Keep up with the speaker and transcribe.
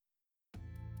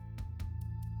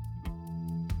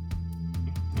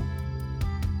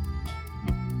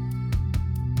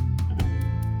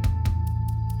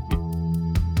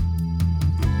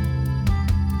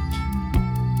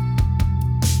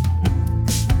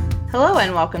Hello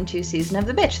and welcome to Season of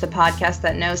the Bitch, the podcast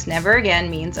that knows never again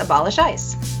means abolish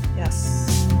ICE.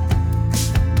 Yes.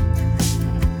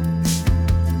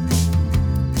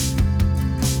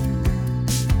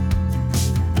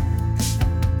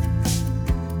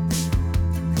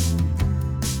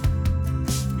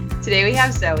 Today we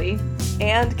have Zoe.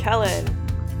 And Kellen.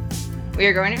 We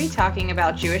are going to be talking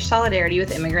about Jewish solidarity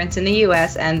with immigrants in the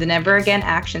U.S. and the never again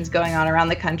actions going on around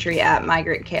the country at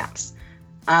migrant camps.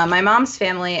 My mom's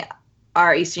family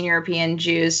are Eastern European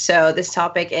Jews, so this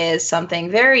topic is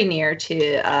something very near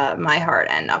to my heart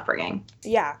and upbringing.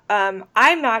 Yeah,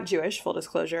 I'm not Jewish, full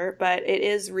disclosure, but it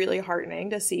is really heartening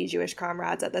to see Jewish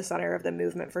comrades at the center of the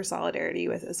movement for solidarity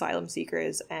with asylum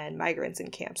seekers and migrants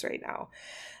in camps right now.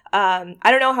 I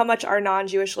don't know how much our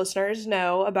non-Jewish listeners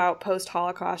know about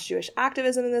post-Holocaust Jewish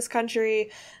activism in this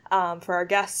country. For our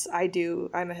guests, I do.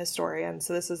 I'm a historian,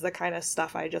 so this is the kind of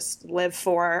stuff I just live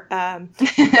for.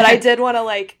 But I did want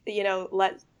to,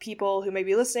 let people who may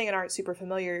be listening and aren't super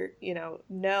familiar,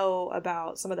 know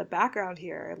about some of the background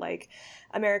here. Like,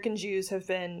 American Jews have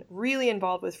been really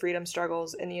involved with freedom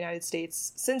struggles in the United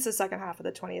States since the second half of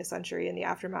the 20th century in the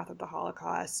aftermath of the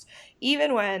Holocaust,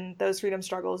 even when those freedom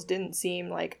struggles didn't seem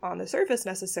like on the surface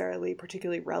necessarily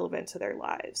particularly relevant to their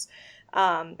lives.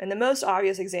 And the most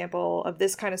obvious example of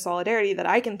this kind of solidarity that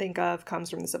I can think of comes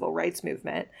from the civil rights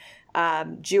movement.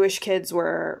 Jewish kids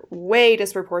were way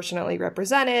disproportionately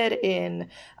represented in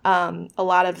a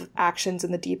lot of actions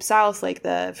in the Deep South, like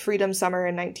the Freedom Summer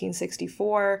in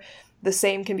 1964. The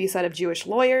same can be said of Jewish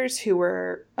lawyers who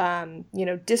were,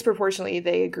 disproportionately,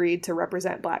 they agreed to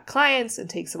represent Black clients and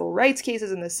take civil rights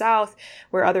cases in the South,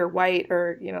 where other white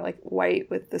or, white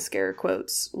with the scare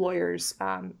quotes lawyers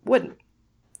wouldn't.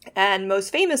 And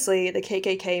most famously, the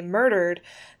KKK murdered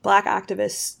Black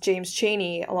activist James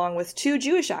Chaney, along with two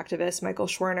Jewish activists, Michael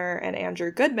Schwerner and Andrew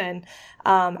Goodman,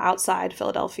 outside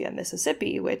Philadelphia,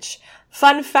 Mississippi, which,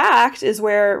 fun fact, is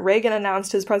where Reagan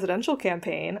announced his presidential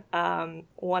campaign,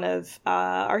 one of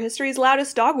our history's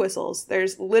loudest dog whistles.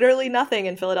 There's literally nothing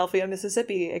in Philadelphia,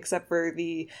 Mississippi, except for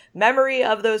the memory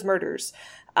of those murders.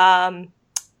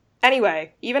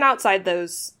 Anyway, even outside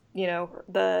those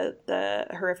the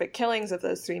horrific killings of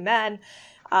those three men,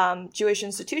 Jewish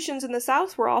institutions in the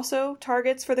South were also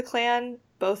targets for the Klan,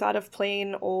 both out of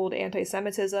plain old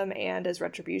anti-Semitism and as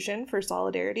retribution for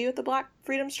solidarity with the Black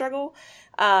freedom struggle.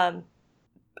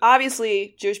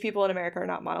 Obviously, Jewish people in America are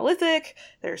not monolithic.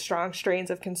 There are strong strains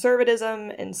of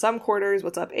conservatism in some quarters.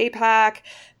 What's up, AIPAC?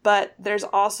 But there's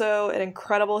also an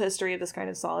incredible history of this kind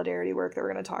of solidarity work that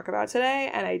we're going to talk about today.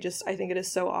 And I think it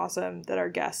is so awesome that our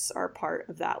guests are part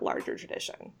of that larger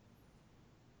tradition.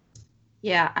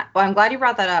 Yeah, well, I'm glad you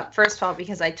brought that up. First of all,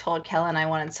 because I told Kellen I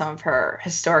wanted some of her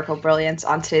historical brilliance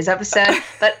on today's episode,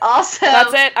 but also...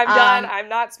 That's it. I'm done. I'm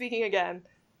not speaking again.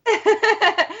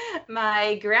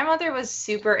 My grandmother was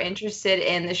super interested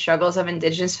in the struggles of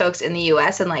Indigenous folks in the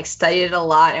U.S. and studied it a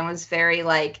lot and was very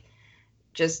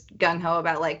just gung-ho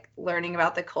about learning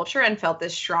about the culture and felt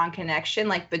this strong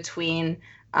connection between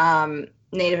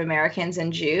Native Americans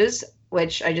and Jews,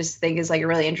 which I just think is a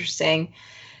really interesting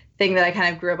thing that I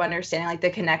kind of grew up understanding,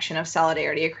 the connection of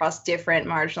solidarity across different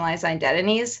marginalized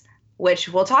identities, which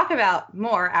we'll talk about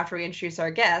more after we introduce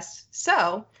our guests.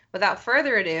 So without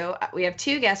further ado, we have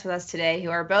two guests with us today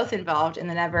who are both involved in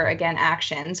the Never Again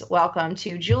actions. Welcome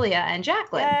to Julia and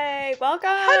Jacqueline. Yay,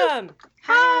 welcome.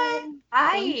 Hi.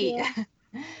 Hi.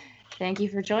 Thank you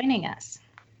for joining us.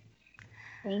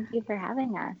 Thank you for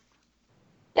having us.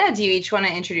 Yeah, do you each want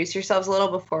to introduce yourselves a little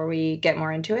before we get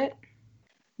more into it?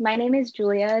 My name is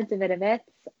Julia Davidovitz.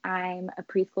 I'm a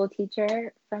preschool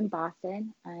teacher from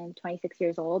Boston. I'm 26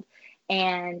 years old.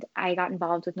 And I got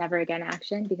involved with Never Again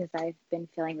Action because I've been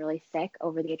feeling really sick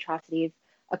over the atrocities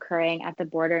occurring at the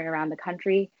border and around the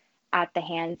country at the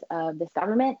hands of this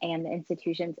government and the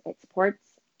institutions it supports.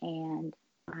 And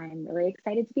I'm really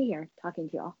excited to be here talking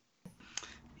to you all.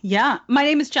 Yeah, my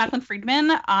name is Jacqueline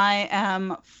Friedman. I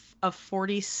am a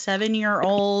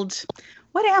 47-year-old.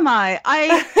 What am I? I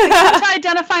like to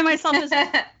identify myself as an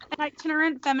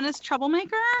itinerant feminist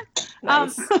troublemaker.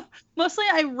 Nice. Mostly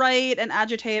I write and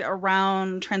agitate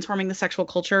around transforming the sexual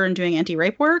culture and doing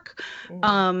anti-rape work.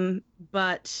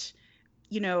 But,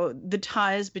 the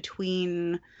ties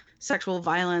between sexual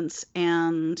violence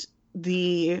and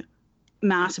the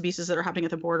mass abuses that are happening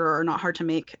at the border are not hard to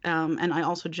make. And I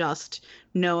also just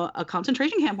know a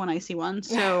concentration camp when I see one.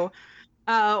 So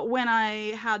when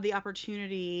I had the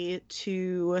opportunity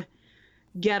to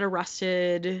get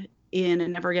arrested in a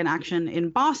Never Again action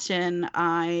in Boston,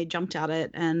 I jumped at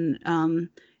it, and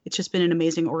it's just been an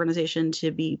amazing organization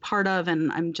to be part of, and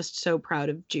I'm just so proud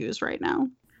of Jews right now.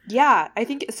 Yeah, I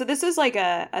think so. This is like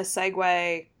a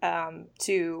segue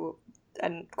to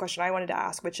a question I wanted to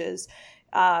ask, which is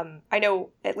I know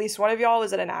at least one of y'all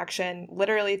was at an action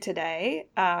literally today.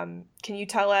 Can you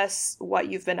tell us what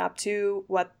you've been up to?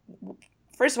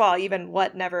 First of all, even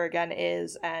what Never Again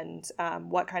is, and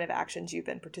what kind of actions you've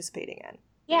been participating in?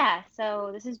 Yeah,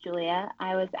 so this is Julia.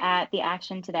 I was at the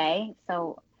action today.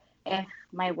 So if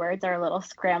my words are a little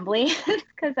scrambly,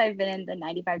 because I've been in the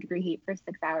 95-degree heat for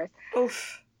 6 hours.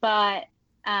 Oof. But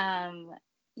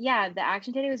yeah, the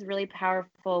action today was really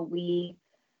powerful. We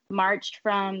marched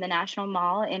from the National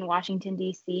Mall in Washington,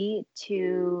 D.C.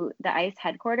 to the ICE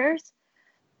headquarters,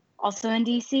 also in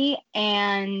D.C.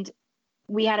 And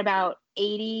we had about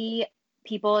 80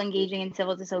 people engaging in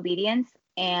civil disobedience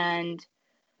and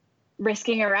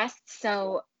risking arrest.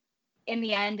 So in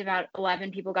the end, about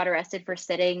 11 people got arrested for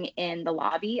sitting in the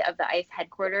lobby of the ICE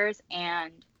headquarters,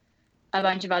 and a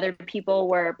bunch of other people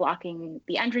were blocking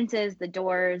the entrances, the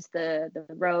doors, the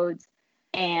roads.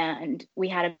 And we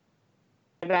had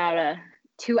about a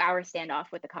 2-hour standoff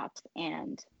with the cops.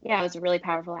 And yeah, it was a really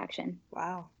powerful action.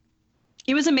 Wow.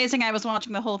 It was amazing. I was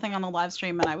watching the whole thing on the live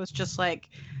stream, and I was just like,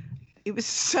 it was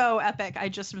so epic. I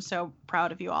just am so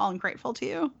proud of you all and grateful to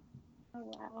you. Oh,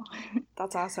 wow.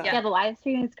 That's awesome. Yeah, the live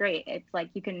stream is great. It's like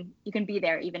you can be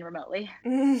there even remotely.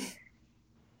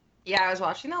 Yeah, I was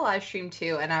watching the live stream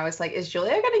too, and I was like, is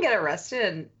Julia going to get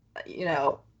arrested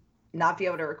and, not be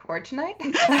able to record tonight?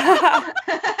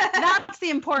 That's the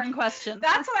important question.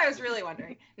 That's what I was really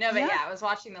wondering. No, but yeah, I was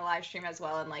watching the live stream as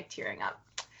well and like tearing up.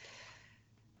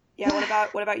 Yeah,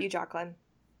 what about you, Jacqueline?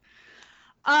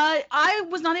 I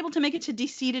was not able to make it to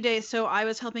DC today, so I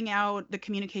was helping out the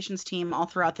communications team all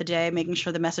throughout the day, making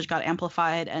sure the message got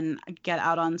amplified and get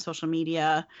out on social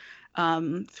media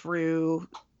through,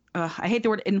 I hate the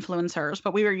word influencers,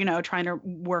 but we were, trying to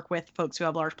work with folks who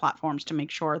have large platforms to make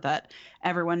sure that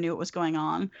everyone knew what was going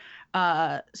on.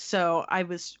 So I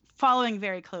was following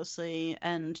very closely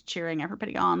and cheering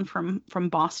everybody on from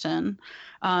Boston.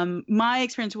 My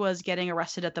experience was getting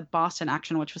arrested at the Boston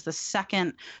action, which was the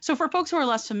second. So for folks who are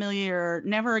less familiar,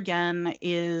 Never Again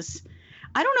is,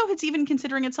 I don't know if it's even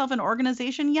considering itself an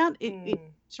organization yet. It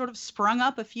sort of sprung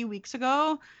up a few weeks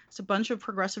ago. It's a bunch of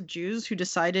progressive Jews who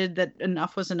decided that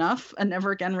enough was enough, and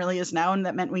Never Again really is now, and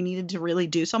that meant we needed to really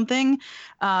do something.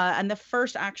 And the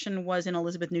first action was in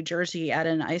Elizabeth, New Jersey, at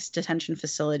an ICE detention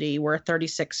facility where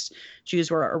 36 Jews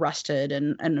were arrested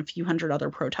and a few hundred other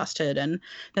protested. And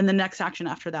then the next action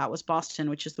after that was Boston,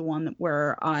 which is the one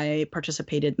where I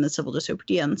participated in the civil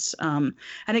disobedience. And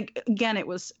again, it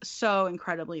was so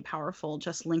incredibly powerful,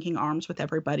 just linking arms with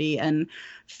everybody and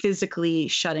physically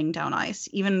shutting down ICE,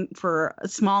 even for a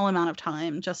small amount of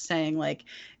time, just saying like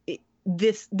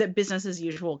that business as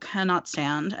usual cannot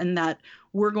stand, and that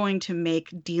we're going to make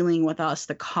dealing with us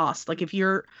the cost. Like if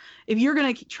you're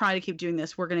going to try to keep doing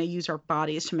this, we're going to use our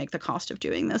bodies to make the cost of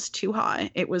doing this too high.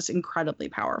 It was incredibly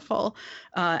powerful,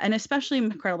 and especially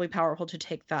incredibly powerful to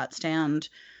take that stand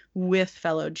with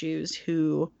fellow Jews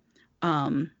who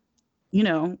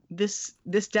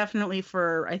this definitely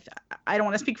I don't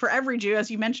want to speak for every Jew.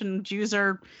 As you mentioned, Jews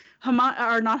are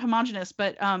not homogenous,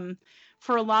 but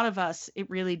for a lot of us, it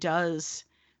really does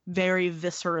very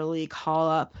viscerally call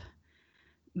up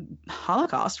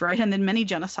Holocaust, right? And then many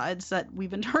genocides that we've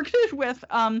been targeted with,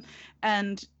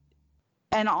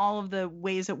 and all of the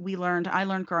ways that I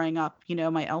learned growing up,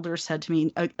 my elders said to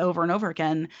me over and over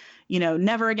again,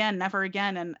 never again, never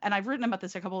again. And I've written about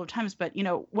this a couple of times, but,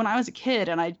 when I was a kid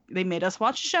and they made us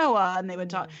watch Shoah and they would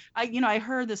talk, I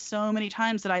heard this so many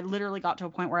times that I literally got to a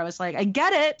point where I was like, I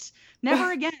get it.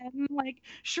 Never again. Like,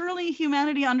 surely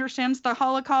humanity understands the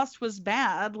Holocaust was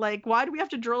bad. Like, why do we have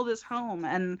to drill this home?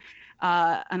 And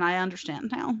I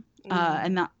understand now.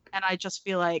 And I just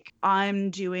feel like I'm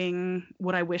doing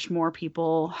what I wish more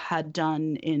people had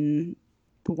done in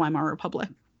the Weimar Republic.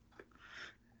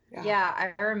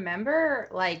 Yeah, I remember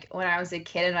like when I was a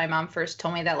kid and my mom first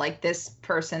told me that like this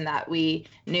person that we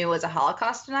knew was a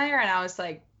Holocaust denier, and I was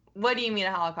like, what do you mean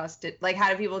a Holocaust? Like,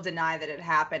 how do people deny that it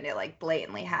happened? It like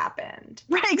blatantly happened.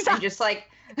 Right, exactly. And just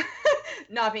like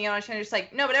not being able to understand, just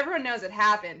like, no, but everyone knows it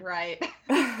happened, right?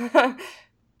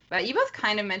 But you both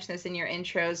kind of mentioned this in your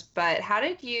intros, but how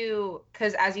did you,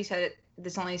 because as you said,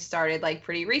 this only started like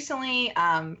pretty recently.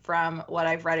 From what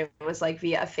I've read, it was like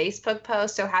via a Facebook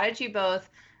post. So how did you both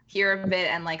hear of it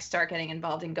and like start getting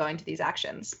involved in going to these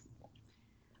actions?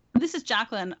 This is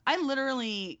Jacqueline. I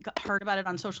literally heard about it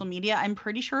on social media. I'm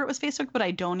pretty sure it was Facebook, but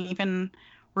I don't even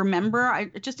remember.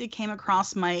 It came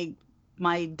across my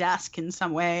desk in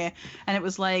some way, and it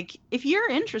was like, if you're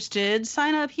interested,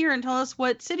 sign up here and tell us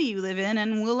what city you live in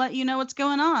and we'll let you know what's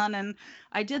going on. And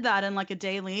I did that, and like a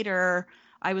day later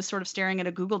I was sort of staring at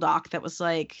a Google Doc that was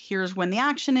like, here's when the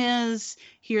action is,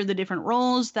 here are the different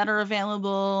roles that are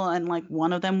available. And like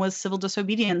one of them was civil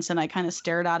disobedience. And I kind of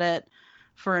stared at it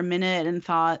for a minute and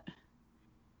thought,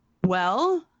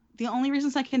 well, the only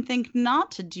reasons I can think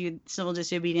not to do civil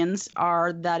disobedience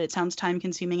are that it sounds time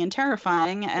consuming and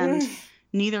terrifying. And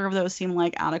neither of those seem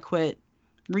like adequate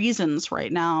reasons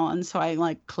right now. And so I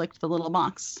like clicked the little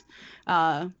box.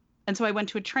 And so I went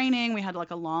to a training. We had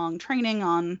like a long training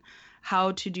on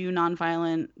how to do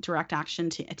nonviolent direct action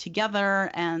together.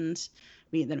 And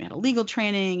then we had a legal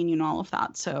training and, you know, all of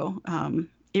that. So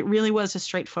it really was as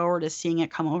straightforward as seeing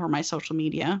it come over my social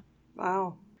media.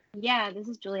 Wow. Yeah, this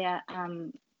is Julia.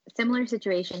 Similar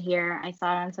situation here. I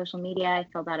saw it on social media. I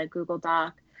filled out a Google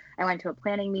Doc. I went to a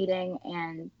planning meeting,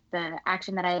 and the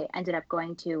action that I ended up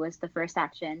going to was the first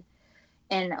action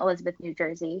in Elizabeth, New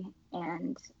Jersey.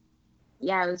 And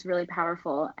yeah, it was really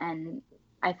powerful. And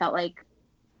I felt like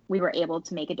we were able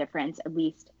to make a difference, at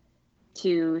least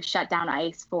to shut down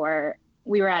ICE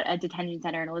we were at a detention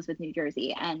center in Elizabeth, New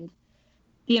Jersey, and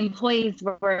the employees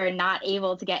were not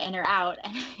able to get in or out.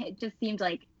 And it just seemed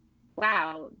like,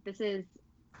 wow, this is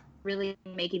really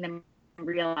making them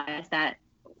realize that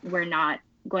we're not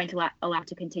going to allow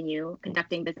to continue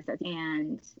conducting businesses.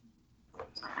 And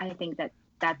I think that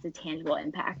that's a tangible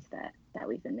impact that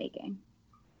we've been making.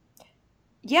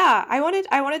 Yeah, I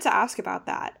wanted to ask about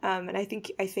that. And I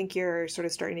think you're sort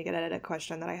of starting to get at a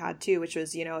question that I had too, which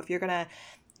was, you know, if you're going to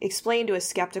explain to a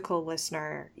skeptical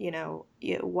listener, you know,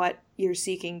 what you're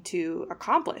seeking to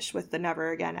accomplish with the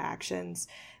Never Again actions,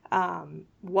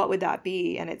 what would that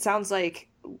be? And it sounds like,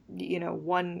 you know,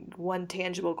 one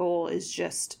tangible goal is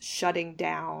just shutting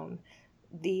down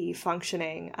the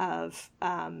functioning of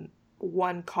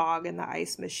one cog in the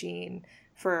ICE machine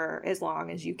for as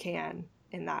long as you can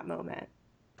in that moment.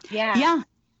 Yeah.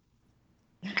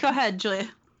 Go ahead, Julia.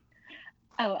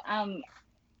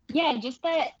 Yeah, just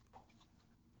that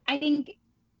I think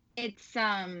it's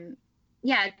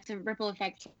it's a ripple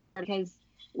effect, because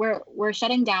we're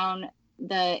shutting down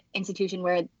the institution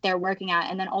where they're working at.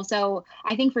 And then also,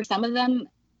 I think for some of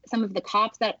the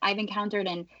cops that I've encountered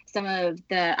and some of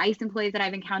the ICE employees that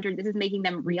I've encountered, this is making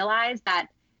them realize that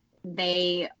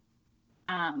they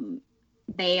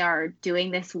are doing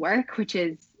this work, which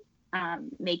is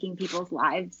making people's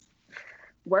lives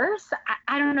worse.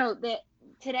 I don't know.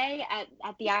 Today at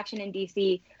the action in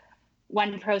DC,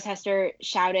 one protester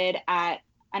shouted at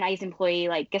an ICE employee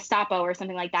like Gestapo or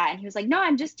something like that, and he was like, "No,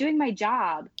 I'm just doing my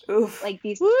job." Oof. Like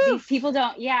these people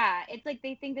don't. Yeah, it's like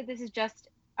they think that this is just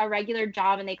a regular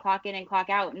job and they clock in and clock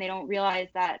out, and they don't realize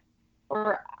that.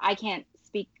 Or I can't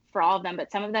speak for all of them, but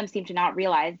some of them seem to not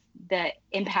realize the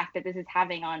impact that this is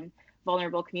having on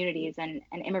vulnerable communities and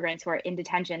immigrants who are in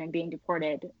detention and being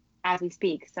deported as we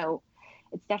speak. So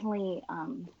it's definitely a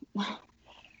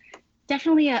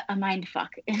mind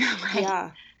fuck in a way.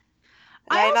 Yeah.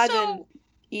 And I imagine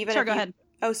even sorry, go ahead.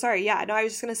 Oh, sorry. Yeah. No, I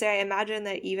was just going to say, I imagine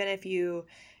that even if you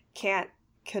can't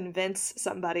convince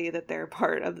somebody that they're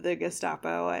part of the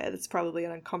Gestapo, it's probably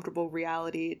an uncomfortable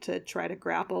reality to try to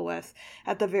grapple with.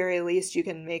 At the very least, you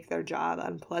can make their job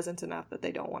unpleasant enough that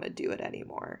they don't want to do it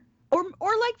anymore.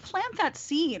 Or like plant that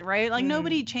seed, right? Like no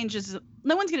one's going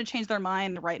to change their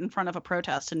mind right in front of a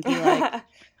protest and be like,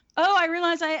 oh, I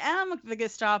realize I am the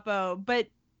Gestapo. But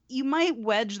you might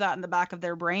wedge that in the back of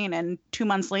their brain, and 2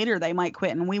 months later they might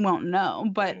quit and we won't know.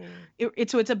 But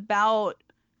it's about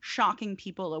shocking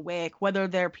people awake, whether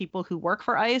they're people who work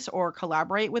for ICE or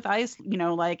collaborate with ICE, you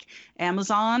know, like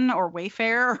Amazon or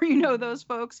Wayfair, or, you know, those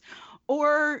folks.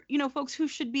 Or, you know, folks who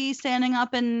should be standing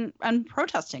up and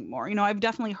protesting more. You know, I've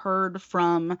definitely heard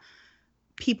from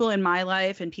people in my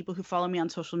life and people who follow me on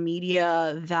social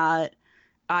media that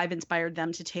I've inspired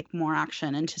them to take more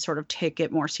action and to sort of take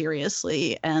it more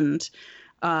seriously. And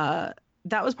that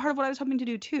was part of what I was hoping to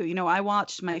do, too. You know, I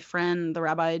watched my friend, the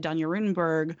Rabbi Danya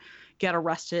Rutenberg, get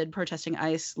arrested protesting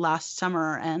ICE last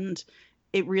summer. And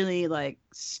it really, like,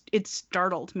 it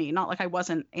startled me. Not like I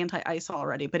wasn't anti-ICE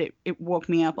already, but it woke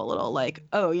me up a little, like,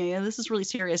 oh, yeah, this is really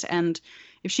serious. And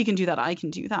if she can do that, I can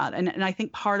do that. And I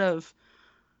think part of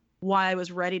why I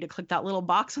was ready to click that little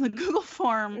box on the Google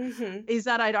form is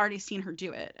that I'd already seen her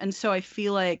do it. And so I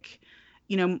feel like,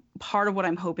 you know, part of what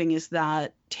I'm hoping is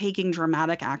that taking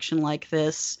dramatic action like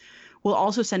this will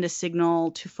also send a signal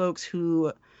to folks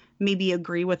who maybe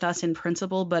agree with us in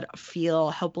principle, but feel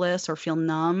helpless or feel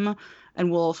numb,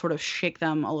 and we'll sort of shake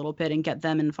them a little bit and get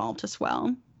them involved as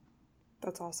well.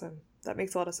 That's awesome. That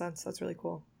makes a lot of sense. That's really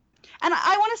cool. And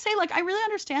I want to say, like, I really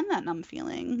understand that numb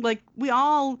feeling. Like, we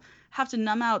all have to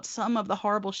numb out some of the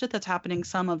horrible shit that's happening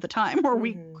some of the time, or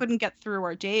we couldn't get through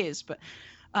our days. But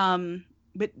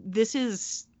this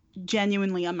is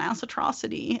genuinely a mass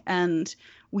atrocity, and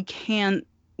we can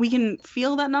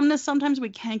feel that numbness sometimes. We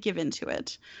can't give into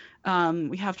it.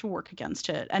 We have to work against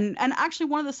it. And actually,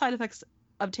 one of the side effects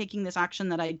of taking this action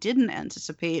that I didn't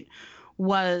anticipate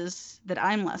was that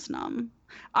I'm less numb.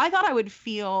 I thought I would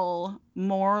feel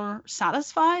more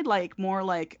satisfied, like more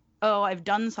like, oh, I've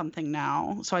done something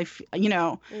now. So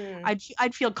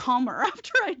I'd feel calmer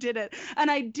after I did it. And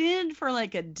I did for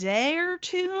like a day or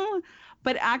two.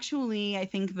 But actually, I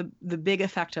think the big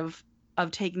effect of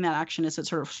taking that action is it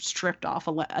sort of stripped off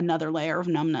another layer of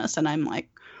numbness. And I'm like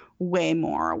way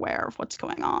more aware of what's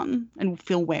going on and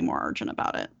feel way more urgent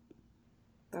about it.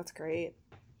 That's great.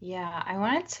 Yeah, I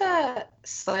wanted to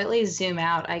slightly zoom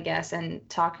out, I guess, and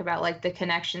talk about like the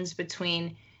connections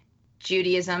between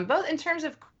Judaism, both in terms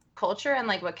of culture and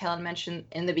like what Kellen mentioned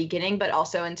in the beginning, but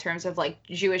also in terms of like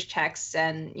Jewish texts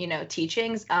and,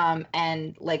 teachings,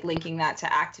 and like linking that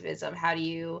to activism. How do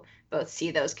you both see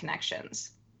those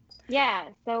connections? Yeah,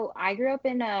 so I grew up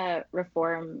in a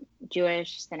Reform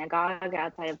Jewish synagogue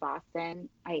outside of Boston.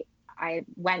 I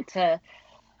went to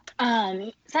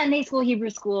Sunday school,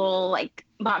 Hebrew school, like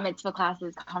bat mitzvah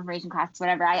classes, confirmation classes,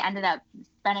 whatever. I ended up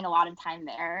spending a lot of time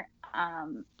there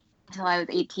until I was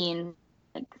 18,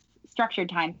 like structured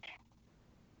time.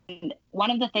 And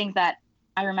one of the things that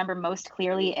I remember most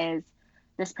clearly is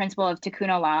this principle of tikkun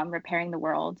olam, repairing the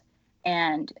world.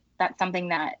 And that's something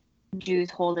that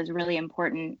Jews hold as really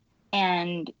important.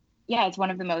 And yeah, it's one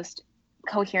of the most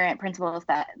coherent principles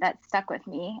that stuck with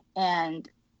me. And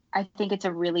I think it's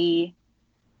a really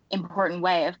important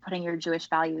way of putting your Jewish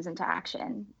values into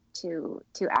action to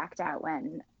act out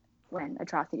when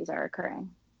atrocities are occurring.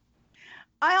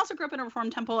 I also grew up in a Reform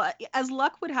temple. As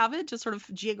luck would have it, just sort of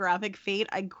geographic fate,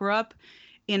 I grew up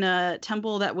in a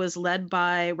temple that was led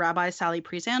by Rabbi Sally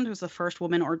Priesand, who was the first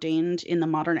woman ordained in the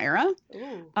modern era.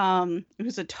 It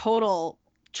was a total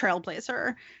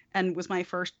trailblazer and was my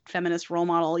first feminist role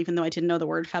model, even though I didn't know the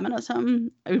word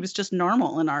feminism. It was just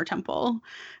normal in our temple.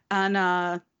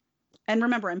 And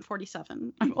remember, I'm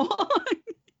 47. I'm old.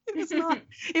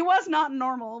 It was not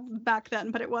normal back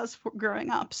then, but it was growing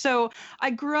up. So I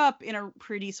grew up in a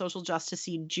pretty social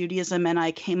justice-y Judaism, and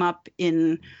I came up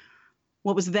in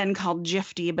what was then called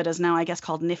Jifty, but is now, I guess,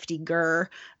 called Nifty Gur,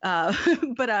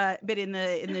 but in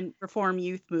the Reform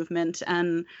youth movement,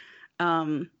 and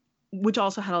which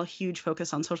also had a huge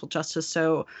focus on social justice.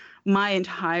 So my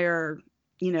entire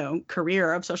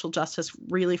career of social justice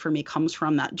really for me comes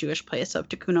from that Jewish place of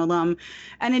tikkun olam.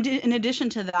 And in addition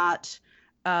to that,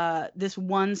 this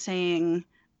one saying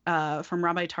from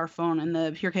Rabbi Tarfon in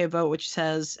the Pirkei Avot, which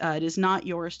says, it is not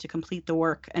yours to complete the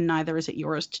work, and neither is it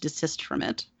yours to desist from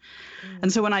it.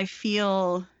 And so when I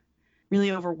feel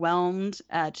really overwhelmed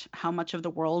at how much of the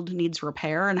world needs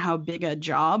repair and how big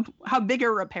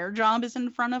a repair job is in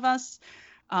front of us,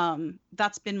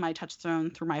 that's been my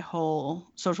touchstone through my whole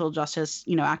social justice,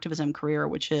 activism career,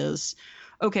 which is,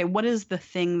 okay, what is the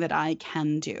thing that I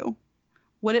can do?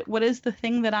 What is the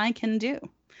thing that I can do?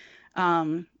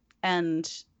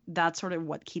 And that's sort of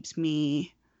what keeps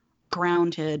me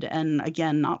grounded and,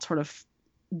 again, not sort of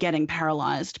getting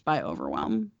paralyzed by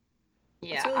overwhelm.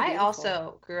 Yeah, really I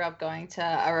also grew up going to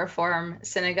a Reform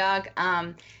synagogue,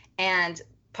 and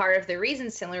part of the reason,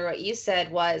 similar to what you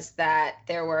said, was that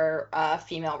there were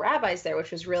female rabbis there,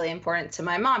 which was really important to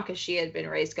my mom because she had been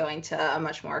raised going to a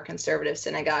much more conservative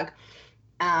synagogue.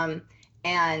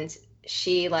 And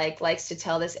she likes to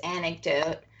tell this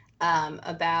anecdote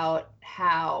about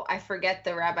how, I forget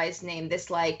the rabbi's name,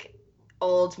 this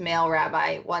old male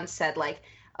rabbi once said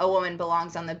a woman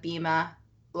belongs on the bima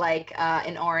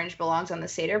an orange belongs on the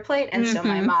Seder plate. And so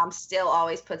my mom still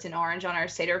always puts an orange on our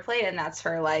Seder plate, and that's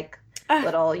her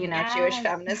little yes. Jewish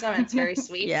feminism. It's very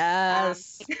sweet.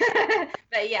 Yes.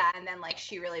 But yeah, and then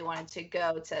she really wanted to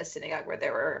go to a synagogue where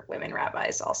there were women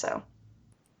rabbis also.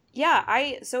 Yeah,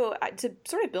 to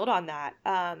sort of build on that,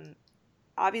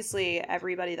 obviously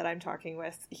everybody that I'm talking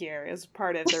with here is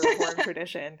part of the Reform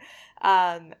tradition.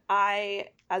 I,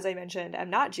 as I mentioned, am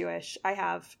not Jewish. I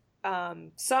have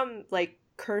some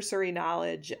cursory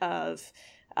knowledge of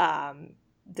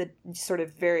the sort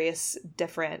of various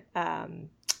different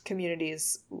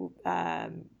communities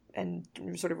and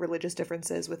sort of religious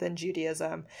differences within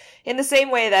Judaism. In the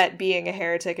same way that, being a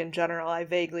heretic in general, I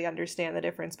vaguely understand the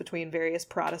difference between various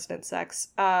Protestant sects.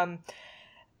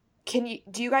 Do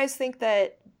you guys think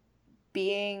that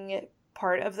being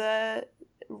part of the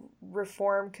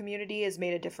Reform community has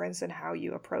made a difference in how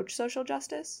you approach social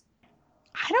justice?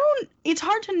 It's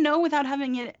hard to know without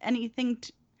having anything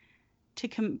to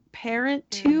compare it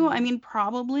to. I mean,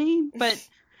 probably, but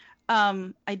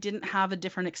I didn't have a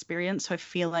different experience, so I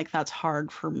feel like that's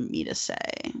hard for me to say.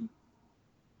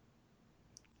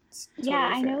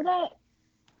 Yeah, I know that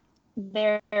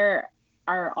there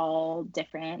are all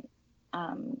different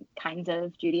kinds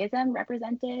of Judaism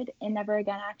represented in Never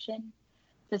Again Action.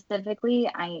 Specifically,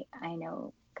 I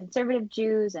know conservative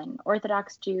Jews and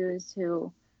Orthodox Jews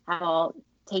who have all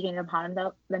taken it upon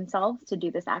themselves to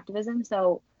do this activism.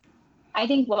 So I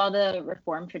think while the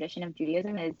Reform tradition of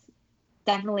Judaism is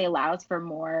definitely allows for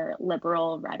more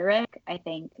liberal rhetoric, I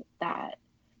think that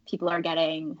people are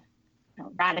getting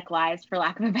radicalized, for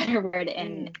lack of a better word,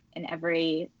 in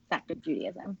every sect of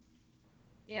Judaism.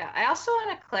 Yeah, I also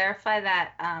want to clarify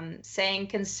that saying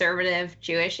conservative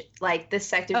Jewish, like this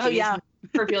sect of Judaism,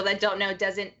 for people that don't know,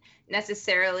 doesn't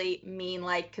necessarily mean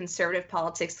like conservative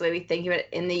politics the way we think of it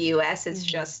in the U.S. It's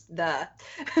just the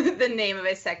name of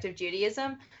a sect of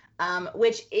Judaism,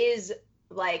 which is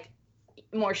like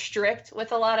more strict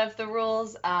with a lot of the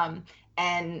rules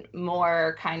and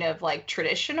more kind of like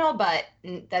traditional, but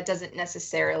that doesn't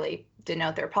necessarily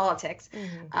denote their politics.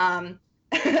 And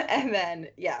then,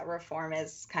 Reform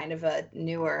is kind of a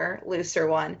newer, looser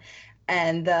one.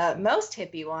 And the most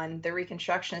hippie one, the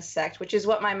Reconstructionist sect, which is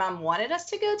what my mom wanted us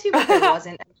to go to, but there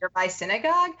wasn't a nearby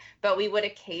synagogue. But we would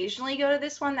occasionally go to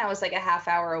this one that was like a half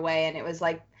hour away, and it was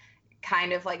like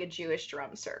kind of like a Jewish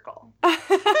drum circle.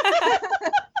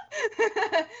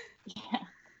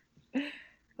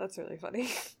 That's really funny.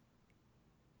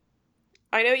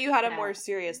 I know you had a more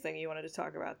serious thing you wanted to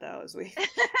talk about, though, as we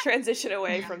transition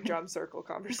away from drum circle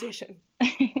conversation.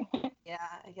 Yeah,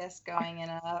 I guess going in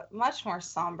a much more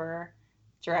somber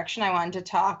direction, I wanted to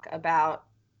talk about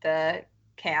the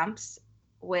camps,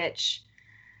 which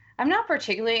I'm not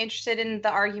particularly interested in the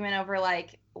argument over,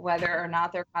 like, whether or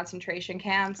not they're concentration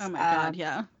camps. Oh my God,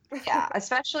 yeah. Yeah,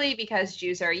 especially because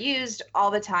Jews are used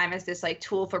all the time as this, like,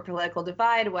 tool for political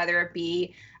divide, whether it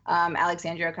be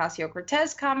Alexandria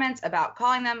Ocasio-Cortez comments about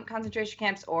calling them concentration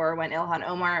camps, or when Ilhan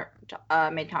Omar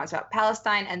made comments about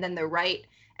Palestine, and then the right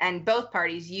and both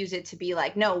parties use it to be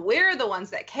like, no, we're the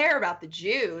ones that care about the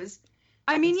Jews.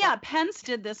 I mean, yeah, Pence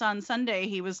did this on Sunday.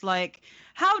 He was like,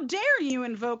 how dare you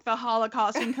invoke the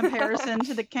Holocaust in comparison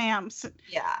to the camps?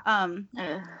 Yeah.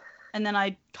 And then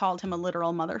I called him a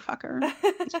literal motherfucker.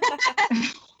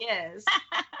 Yes.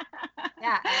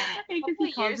 Yeah. Because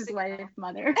he calls his wife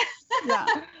mother. Yeah.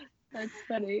 That's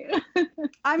funny.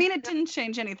 I mean, it didn't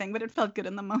change anything, but it felt good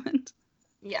in the moment.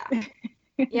 Yeah.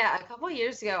 Yeah, a couple of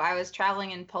years ago, I was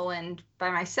traveling in Poland by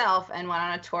myself and went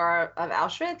on a tour of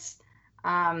Auschwitz,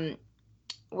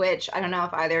 which I don't know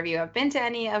if either of you have been to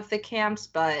any of the camps,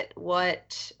 but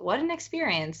what an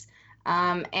experience.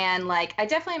 And like, I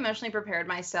definitely emotionally prepared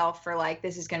myself for like,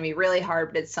 this is going to be really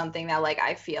hard, but it's something that like,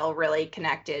 I feel really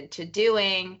connected to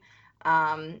doing.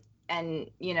 And,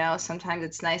 you know, sometimes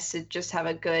it's nice to just have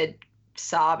a good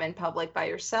sob in public by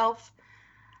yourself.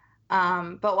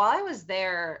 But while I was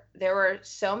there were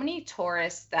so many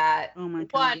tourists that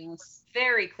were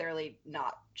very clearly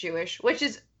not Jewish, which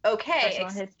is okay.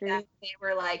 Except that they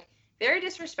were like very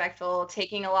disrespectful,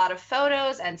 taking a lot of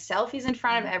photos and selfies in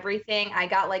front of everything. I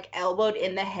got like elbowed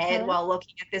in the head while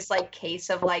looking at this like case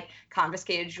of like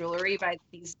confiscated jewelry by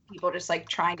these people just like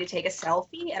trying to take a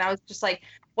selfie. And I was just like,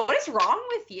 what is wrong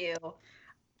with you?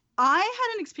 I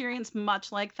had an experience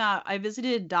much like that. I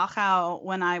visited Dachau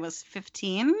when I was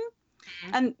 15.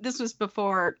 And this was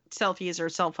before selfies or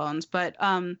cell phones, but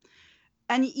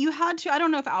and you had to, I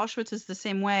don't know if Auschwitz is the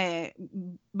same way,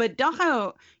 but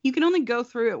Dachau, you can only go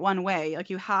through it one way. Like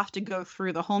you have to go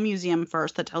through the whole museum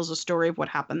first that tells the story of what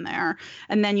happened there.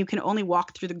 And then you can only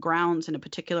walk through the grounds in a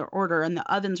particular order. And the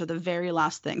ovens are the very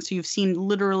last thing. So you've seen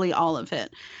literally all of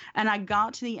it. And I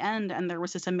got to the end and there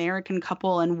was this American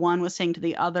couple and one was saying to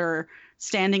the other,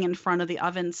 standing in front of the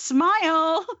oven,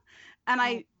 smile. And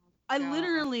I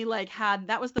literally like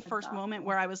that was the first moment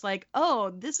where I was like,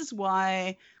 oh, this is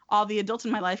why all the adults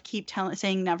in my life keep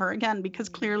saying never again, because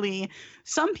clearly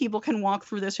some people can walk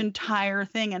through this entire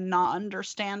thing and not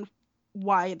understand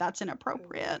why that's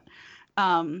inappropriate.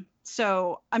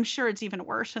 So I'm sure it's even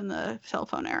worse in the cell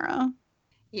phone era.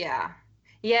 Yeah.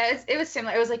 Yeah, it was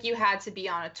similar. It was like you had to be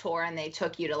on a tour and they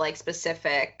took you to like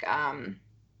specific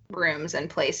rooms and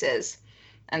places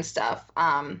and stuff.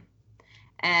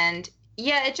 And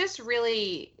yeah, it just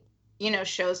really, you know,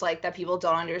 shows like that people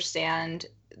don't understand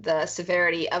the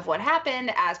severity of what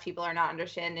happened, as people are not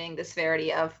understanding the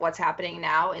severity of what's happening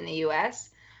now in the US.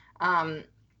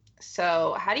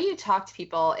 So how do you talk to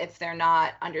people if they're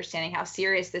not understanding how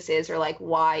serious this is, or like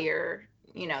why you're,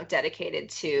 you know, dedicated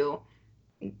to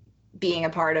being a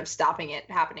part of stopping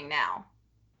it happening now?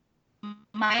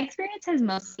 My experience has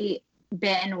mostly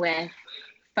been with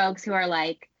folks who are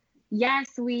like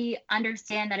yes, we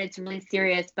understand that it's really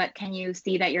serious, but can you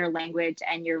see that your language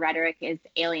and your rhetoric is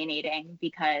alienating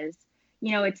because,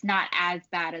 it's not as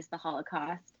bad as the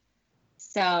Holocaust.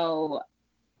 So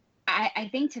I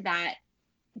think to that,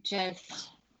 just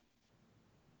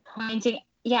pointing,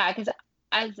 yeah, because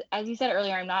as you said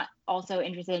earlier, I'm not also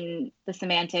interested in the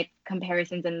semantic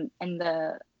comparisons and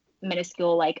the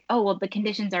minuscule, like, oh, well, the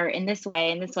conditions are in this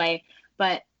way.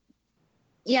 But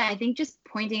yeah, I think just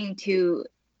pointing to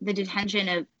the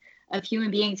detention of human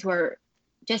beings who are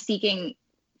just seeking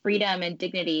freedom and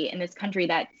dignity in this country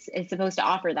that is supposed to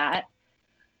offer that.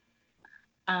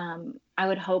 I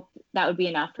would hope that would be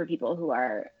enough for people who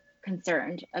are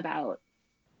concerned about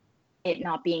it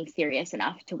not being serious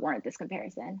enough to warrant this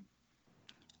comparison.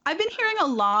 I've been hearing a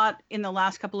lot in the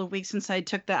last couple of weeks since I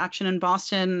took the action in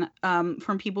Boston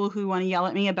from people who want to yell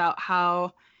at me about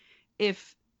how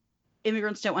if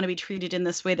immigrants don't want to be treated in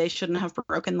this way, they shouldn't have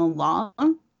broken the law.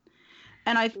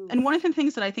 And one of the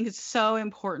things that I think is so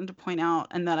important to point out,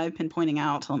 and that I've been pointing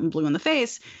out till I'm blue in the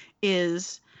face,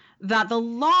 is that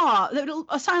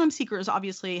asylum seekers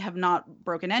obviously have not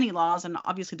broken any laws, and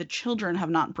obviously the children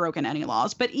have not broken any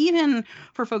laws. But even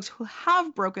for folks who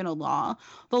have broken a law,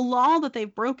 the law that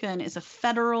they've broken is a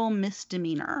federal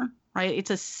misdemeanor, right?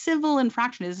 It's a civil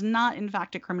infraction. It is not, in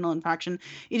fact, a criminal infraction.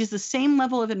 It is the same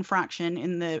level of infraction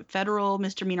in the federal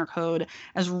misdemeanor code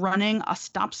as running a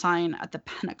stop sign at the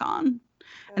Pentagon.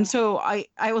 And so I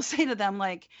will say to them,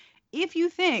 like, if you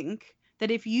think that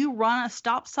if you run a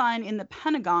stop sign in the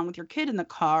Pentagon with your kid in the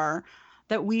car,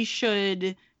 that we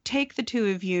should take the two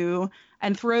of you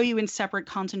and throw you in separate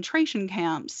concentration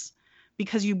camps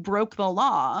because you broke the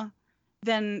law,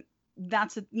 then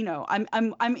that's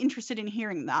I'm interested in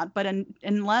hearing that. But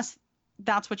unless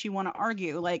that's what you want to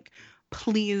argue, like,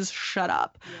 please shut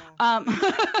up.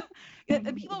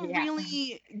 People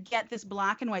really get this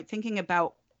black and white thinking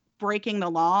about breaking the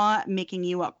law making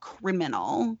you a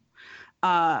criminal.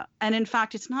 And in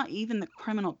fact, it's not even the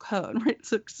criminal code, right?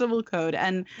 It's a civil code.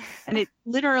 And it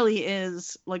literally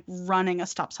is like running a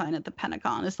stop sign at the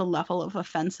Pentagon is the level of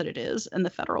offense that it is in the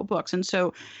federal books. And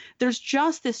so there's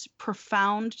just this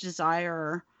profound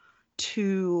desire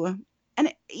to,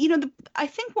 and I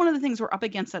think one of the things we're up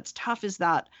against that's tough is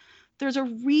that there's a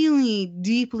really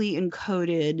deeply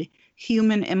encoded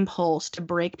human impulse to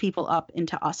break people up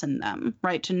into us and them,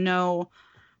 right? To know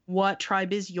what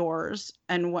tribe is yours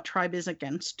and what tribe is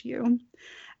against you.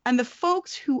 And the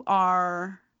folks who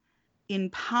are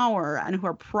in power and who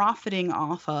are profiting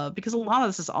off of, because a lot of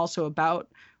this is also about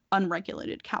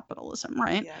unregulated capitalism,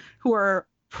 right? Yeah. Who are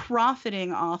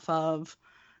profiting off of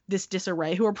this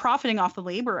disarray, who are profiting off the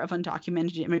labor of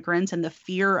undocumented immigrants and the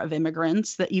fear of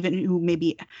immigrants that even who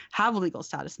maybe have legal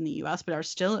status in the US but are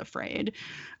still afraid.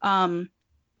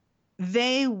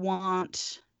 They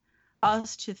want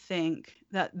us to think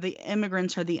that the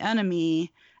immigrants are the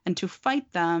enemy and to fight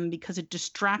them because it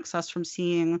distracts us from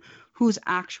seeing who's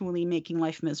actually making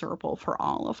life miserable for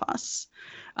all of us.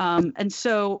 And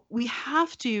so we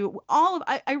have to,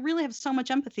 I really have so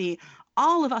much empathy.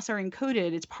 All of us are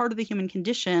encoded. It's part of the human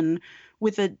condition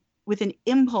with an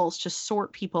impulse to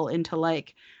sort people into,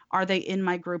 like, are they in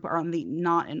my group or are they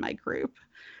not in my group?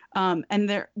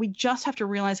 And we just have to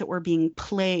realize that we're being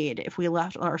played if we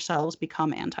let ourselves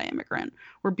become anti-immigrant.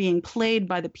 We're being played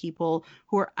by the people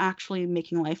who are actually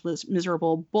making life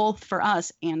miserable, both for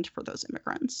us and for those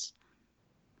immigrants.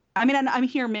 I mean, I'm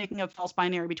here making a false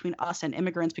binary between us and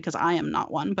immigrants because I am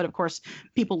not one. But of course,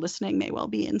 people listening may well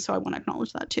be. And so I want to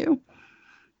acknowledge that too.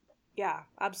 Yeah,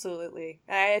 absolutely.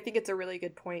 I think it's a really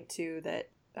good point too, that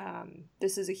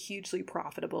this is a hugely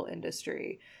profitable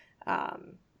industry.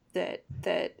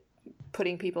 That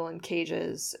putting people in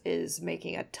cages is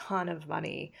making a ton of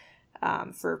money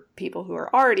for people who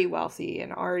are already wealthy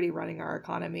and already running our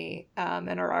economy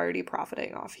and are already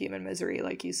profiting off human misery,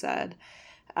 like you said.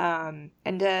 And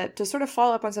to sort of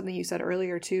follow up on something you said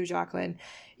earlier too, Jacqueline,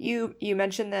 you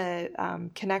mentioned the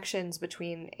connections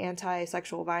between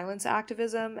anti-sexual violence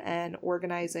activism and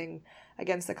organizing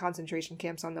against the concentration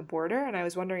camps on the border. And I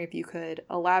was wondering if you could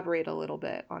elaborate a little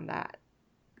bit on that.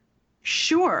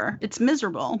 Sure, it's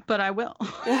miserable, but I will.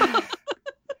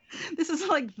 This is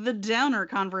like the downer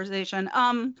conversation.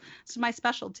 It's my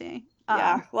specialty.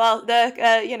 Yeah. Well,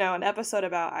 an episode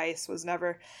about ICE was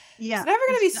never. Yeah. It's never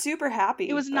going to be super happy.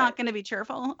 It was not going to be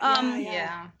cheerful.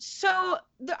 Yeah. So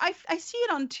I see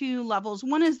it on two levels.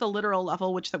 One is the literal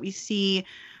level, which that we see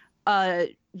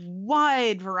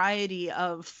wide variety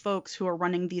of folks who are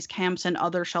running these camps and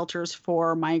other shelters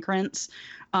for migrants,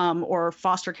 or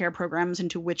foster care programs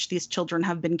into which these children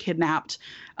have been kidnapped,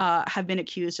 have been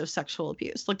accused of sexual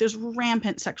abuse. Like, there's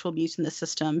rampant sexual abuse in the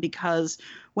system, because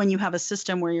when you have a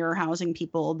system where you're housing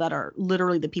people that are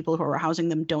literally, the people who are housing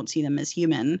them don't see them as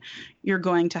human, you're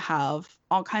going to have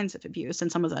all kinds of abuse,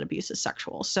 and some of that abuse is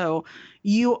sexual. So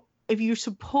if you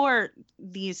support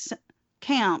these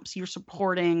camps, you're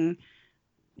supporting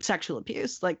sexual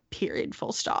abuse, like, period,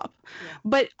 full stop. Yeah.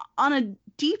 But on a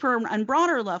deeper and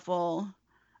broader level,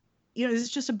 it's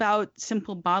just about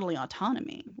simple bodily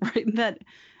autonomy, right? That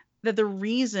the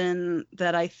reason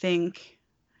that I think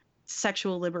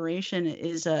sexual liberation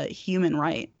is a human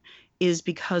right is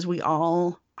because we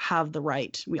all have the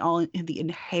right, we all have the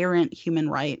inherent human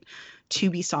right to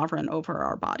be sovereign over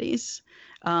our bodies.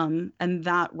 And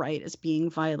that right is being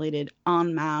violated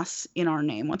en masse in our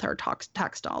name with our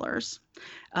tax dollars.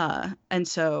 And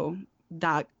so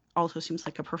that also seems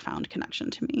like a profound connection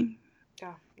to me.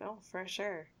 Yeah, no, for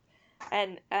sure.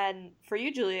 And for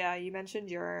you, Julia, you mentioned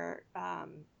you're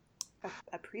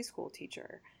a preschool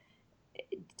teacher.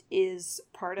 Is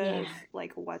part of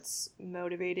like what's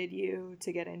motivated you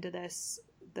to get into this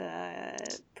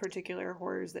the particular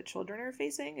horrors that children are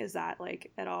facing? Is that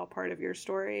like at all part of your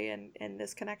story and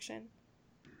this connection?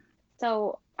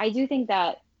 So I do think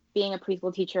that being a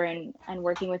preschool teacher and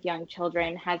working with young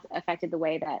children has affected the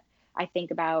way that I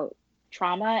think about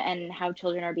trauma and how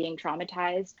children are being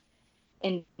traumatized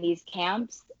in these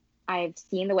camps. I've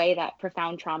seen the way that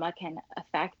profound trauma can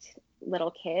affect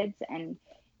little kids, and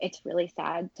it's really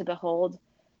sad to behold.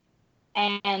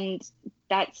 And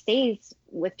that stays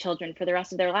with children for the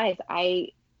rest of their lives.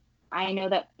 I know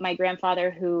that my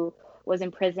grandfather, who was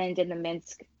imprisoned in the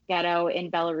Minsk ghetto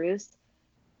in Belarus,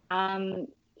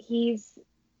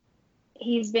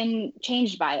 he's been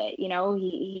changed by it.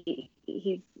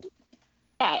 He's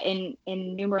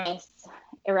in numerous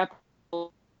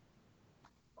irreparable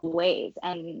ways,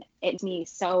 and it's me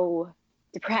so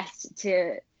depressed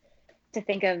to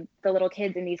think of the little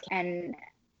kids in these and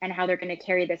how they're going to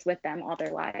carry this with them all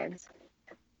their lives.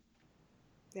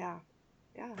 Yeah,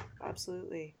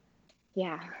 absolutely.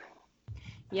 Yeah,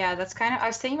 that's kind of, I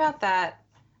was thinking about that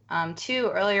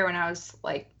too earlier when I was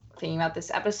like thinking about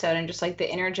this episode, and just like the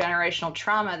intergenerational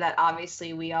trauma that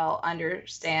obviously we all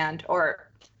understand, or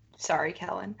sorry,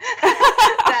 Kellen,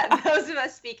 that those of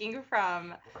us speaking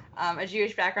from a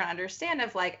Jewish background understand,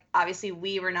 of like, obviously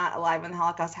we were not alive when the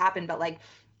Holocaust happened, but like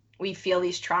we feel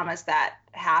these traumas that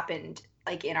happened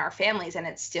like in our families, and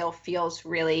it still feels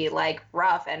really like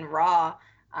rough and raw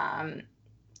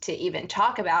to even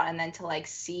talk about, and then to like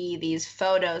see these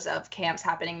photos of camps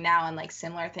happening now and like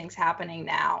similar things happening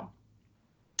now.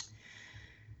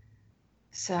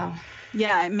 So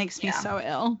yeah, it makes me so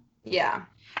ill. Yeah.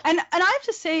 And I have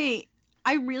to say,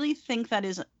 I really think that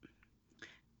is,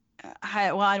 I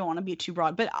don't want to be too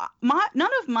broad, but none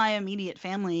of my immediate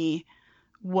family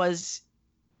was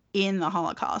in the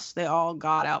Holocaust. They all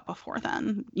got out before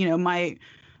then.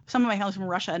 Some of my family from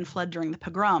Russia and fled during the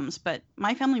pogroms, but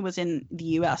my family was in the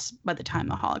U.S. by the time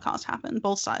the Holocaust happened,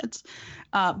 both sides.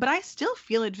 But I still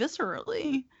feel it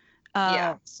viscerally.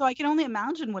 So I can only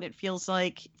imagine what it feels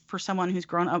like for someone who's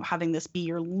grown up having this be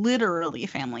your literally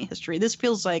family history. This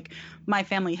feels like my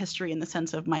family history in the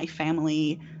sense of my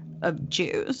family of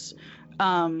Jews,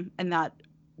 and that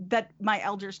my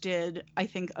elders did, I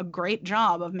think, a great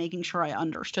job of making sure I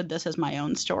understood this as my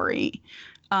own story.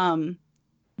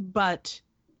 But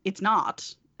it's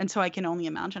not. And so I can only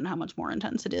imagine how much more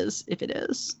intense it is if it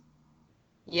is.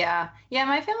 Yeah.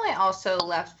 My family also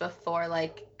left before,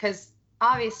 like, because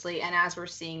obviously, and as we're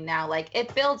seeing now, like,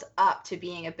 it builds up to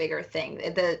being a bigger thing.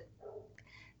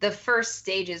 The first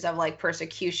stages of like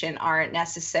persecution aren't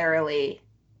necessarily,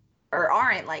 or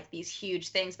aren't like these huge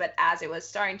things, but as it was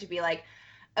starting to be like,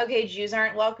 okay, Jews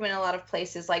aren't welcome in a lot of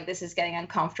places, like this is getting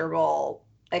uncomfortable,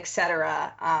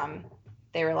 etc.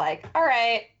 They were like, all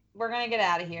right, we're gonna get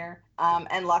out of here.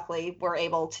 And luckily we're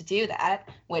able to do that,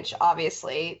 which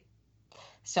obviously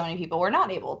so many people were not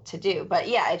able to do. But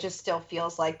yeah, it just still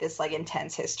feels like this like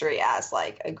intense history as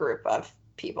like a group of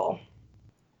people.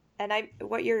 And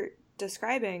what you're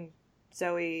describing,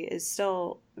 Zoe, is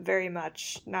still very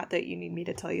much, not that you need me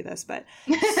to tell you this, but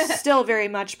still very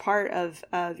much part of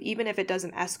even if it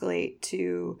doesn't escalate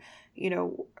to,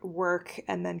 work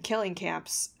and then killing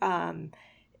camps,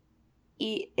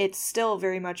 it's still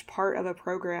very much part of a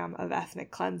program of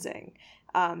ethnic cleansing,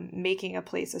 making a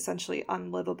place essentially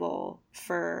unlivable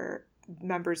for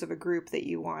members of a group that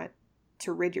you want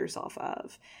to rid yourself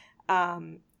of.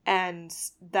 And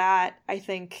that, I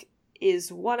think,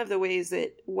 is one of the ways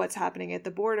that what's happening at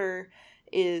the border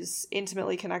is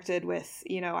intimately connected with,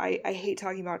 you know, I hate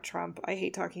talking about Trump. I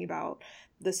hate talking about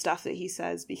the stuff that he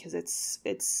says because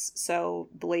it's so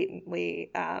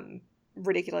blatantly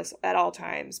ridiculous at all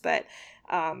times. But,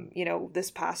 you know,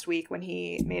 this past week when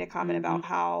he made a comment about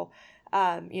how,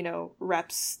 you know,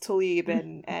 Reps Tlaib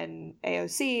and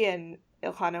AOC and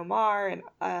Ilhan Omar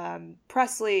and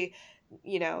Presley,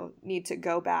 you know, need to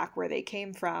go back where they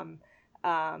came from.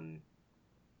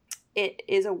 It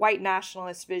is a white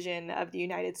nationalist vision of the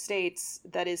United States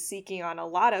that is seeking on a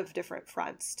lot of different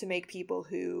fronts to make people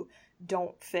who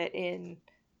don't fit in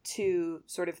to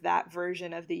sort of that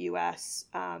version of the U.S.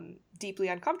 Deeply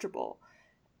uncomfortable.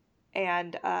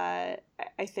 And I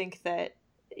think that,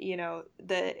 you know,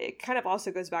 it kind of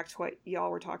also goes back to what y'all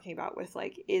were talking about with,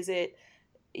 like, is it,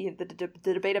 you know,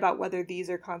 the debate about whether these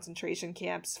are concentration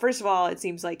camps. First of all, it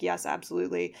seems like yes,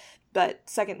 absolutely. But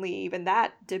secondly, even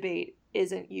that debate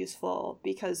isn't useful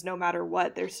because no matter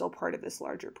what, they're still part of this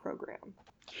larger program.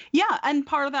 Yeah, and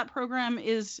part of that program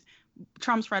is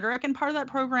Trump's rhetoric, and part of that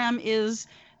program is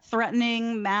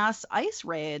threatening mass ICE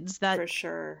raids that for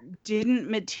sure didn't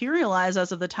materialize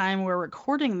as of the time we're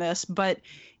recording this. But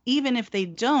even if they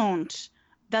don't,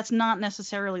 that's not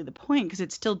necessarily the point, because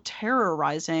it's still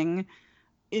terrorizing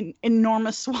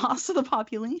enormous swaths of the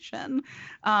population,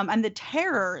 and the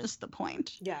terror is the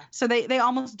point. Yeah. So they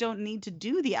almost don't need to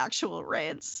do the actual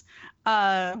raids.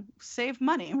 Save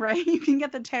money, right? You can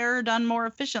get the terror done more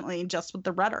efficiently just with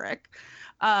the rhetoric.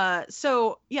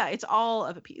 So yeah, it's all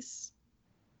of a piece.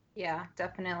 Yeah,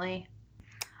 definitely.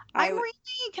 Can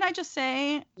I just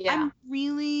say, yeah,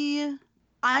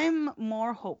 I'm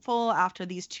more hopeful after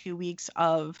these 2 weeks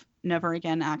of Never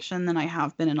Again action than I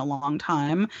have been in a long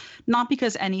time. Not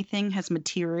because anything has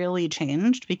materially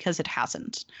changed, because it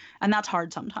hasn't. And that's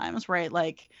hard sometimes, right?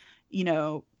 Like, you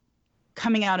know,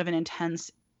 coming out of an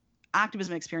intense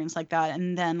activism experience like that,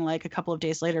 and then like a couple of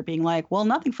days later being like, well,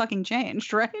 nothing fucking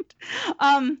changed, right?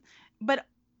 But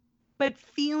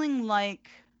feeling like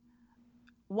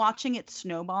watching it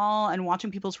snowball and watching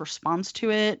people's response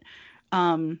to it,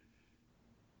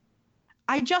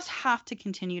 I just have to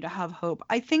continue to have hope.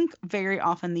 I think very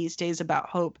often these days about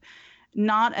hope,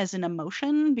 not as an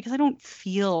emotion, because I don't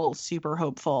feel super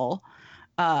hopeful,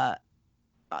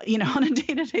 you know, on a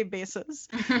day-to-day basis.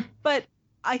 But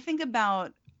I think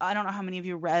about, I don't know how many of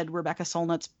you read Rebecca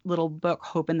Solnit's little book,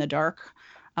 Hope in the Dark,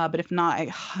 but if not, I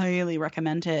highly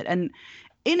recommend it. And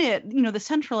in it, you know, the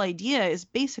central idea is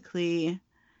basically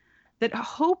that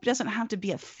hope doesn't have to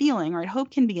be a feeling, right?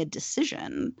 Hope can be a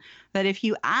decision. That if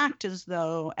you act as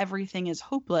though everything is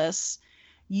hopeless,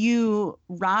 you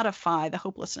ratify the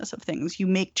hopelessness of things. You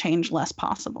make change less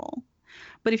possible.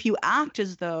 But if you act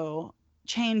as though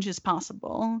change is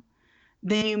possible,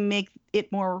 then you make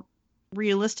it more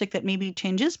realistic that maybe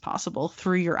change is possible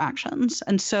through your actions.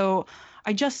 And so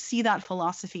I just see that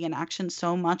philosophy in action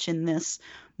so much in this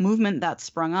movement that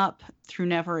sprung up through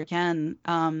Never Again.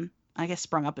 I guess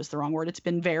sprung up is the wrong word. It's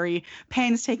been very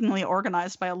painstakingly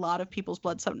organized by a lot of people's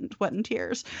blood, sweat, and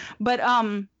tears. But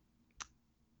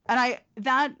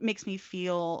that makes me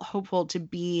feel hopeful to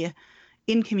be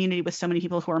in community with so many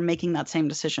people who are making that same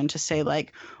decision to say,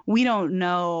 like, we don't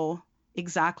know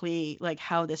exactly like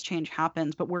how this change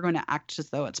happens, but we're going to act as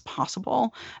though it's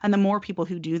possible. And the more people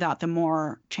who do that, the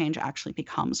more change actually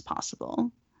becomes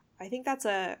possible. I think that's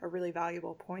a really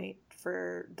valuable point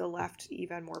for the left,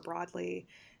 even more broadly,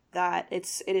 that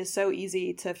it is so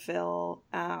easy to feel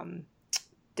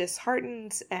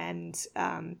disheartened and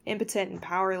impotent and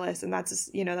powerless, and that's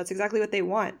exactly what they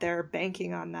want. They're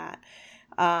banking on that,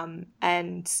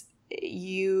 and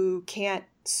you can't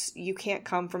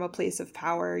come from a place of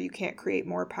power. You can't create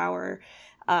more power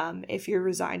if you're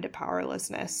resigned to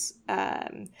powerlessness.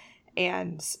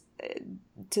 And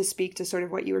to speak to sort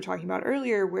of what you were talking about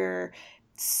earlier, where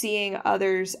seeing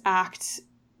others act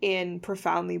in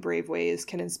profoundly brave ways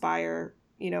can inspire,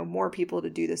 you know, more people to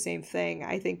do the same thing.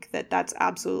 I think that that's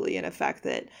absolutely an effect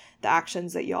that the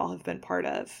actions that y'all have been part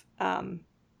of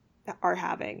are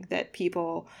having, that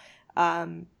people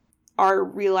are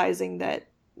realizing that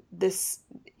this,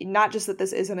 not just that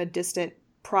this isn't a distant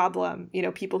problem, you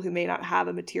know, people who may not have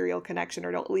a material connection,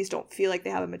 or at least don't feel like they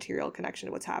have a material connection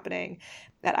to what's happening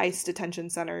at ICE detention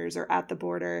centers or at the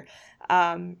border,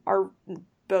 are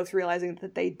both realizing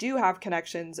that they do have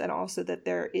connections, and also that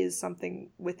there is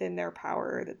something within their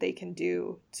power that they can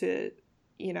do to,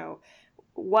 you know,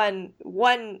 one,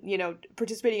 you know,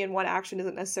 participating in one action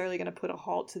isn't necessarily going to put a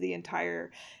halt to the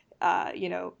entire, you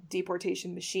know,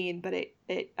 deportation machine, but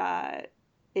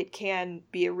it can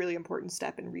be a really important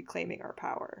step in reclaiming our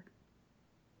power.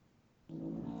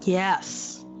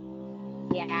 Yes.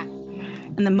 Yeah.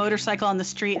 And the motorcycle on the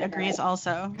street agrees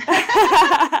also.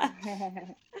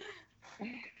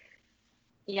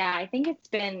 Yeah, I think it's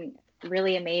been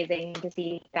really amazing to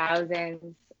see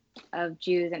thousands of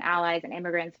Jews and allies and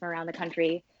immigrants from around the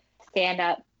country stand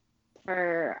up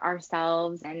for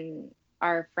ourselves and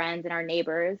our friends and our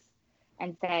neighbors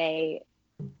and say,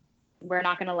 we're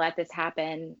not going to let this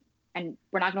happen, and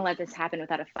we're not going to let this happen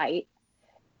without a fight.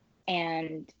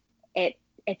 And it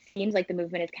seems like the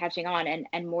movement is catching on,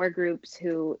 and more groups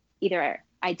who either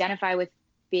identify with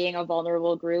being a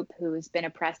vulnerable group who's been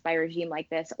oppressed by a regime like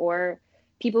this, or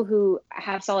people who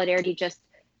have solidarity just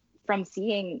from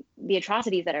seeing the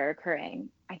atrocities that are occurring.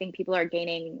 I think people are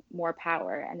gaining more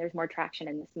power, and there's more traction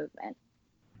in this movement.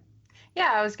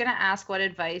 Yeah, I was going to ask what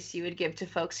advice you would give to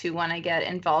folks who want to get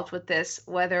involved with this,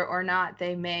 whether or not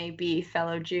they may be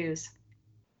fellow Jews.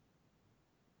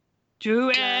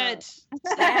 Do it!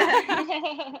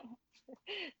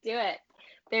 Do it.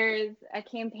 There's a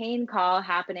campaign call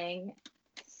happening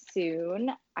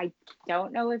soon. I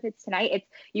don't know if it's tonight.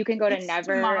 You can go to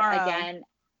Never tomorrow. Again.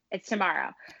 It's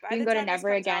tomorrow. By you can go to Never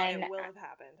Again. Out, it will have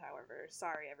happened, however.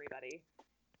 Sorry, everybody.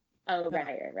 Oh,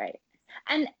 right.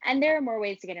 And there are more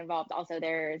ways to get involved. Also,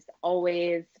 there's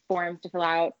always forms to fill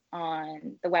out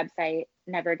on the website,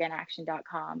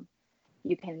 neveragainaction.com.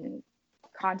 You can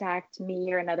contact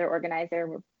me or another organizer.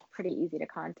 We're pretty easy to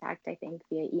contact, I think,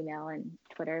 via email and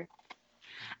Twitter.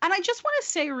 And I just want to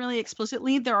say really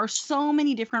explicitly, there are so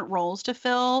many different roles to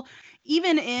fill,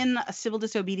 even in a civil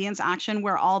disobedience action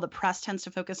where all the press tends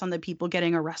to focus on the people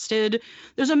getting arrested.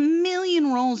 There's a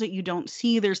million roles that you don't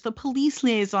see. There's the police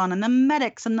liaison and the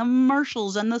medics and the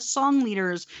marshals and the song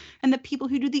leaders and the people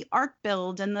who do the art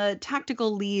build and the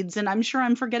tactical leads. And I'm sure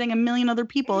I'm forgetting a million other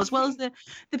people, as well as the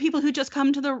people who just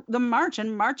come to the march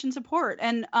in support.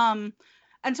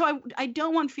 And so I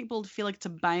don't want people to feel like it's a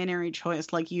binary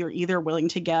choice, like you're either willing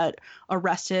to get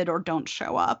arrested or don't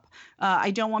show up. I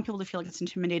don't want people to feel like it's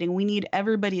intimidating. We need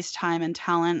everybody's time and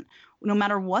talent, no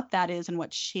matter what that is and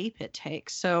what shape it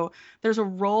takes. So there's a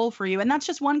role for you. And that's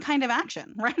just one kind of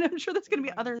action, right? I'm sure there's going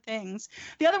to be other things.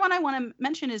 The other one I want to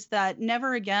mention is that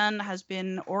Never Again has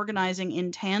been organizing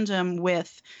in tandem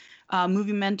with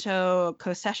Movimiento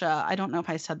Cosecha. I don't know if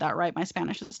I said that right. My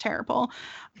Spanish is terrible.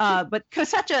 But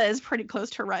Cosecha is pretty close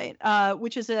to right,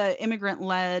 which is an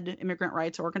immigrant-led immigrant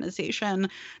rights organization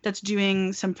that's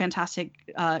doing some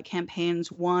fantastic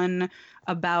campaigns. One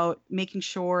about making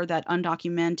sure that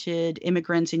undocumented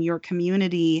immigrants in your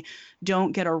community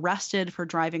don't get arrested for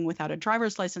driving without a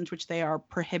driver's license, which they are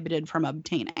prohibited from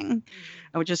obtaining,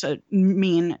 which is a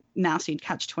mean, nasty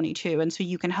catch-22. And so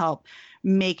you can help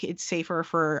make it safer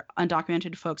for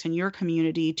undocumented folks in your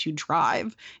community to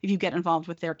drive if you get involved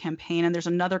with their campaign. And there's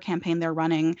another campaign they're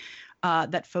running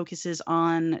that focuses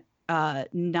on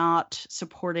not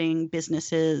supporting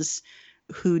businesses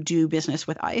who do business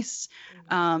with ICE.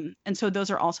 And so those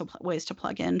are also ways to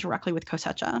plug in directly with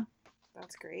Cosecha.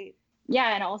 That's great.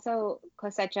 Yeah, and also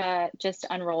Cosecha just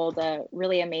unrolled a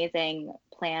really amazing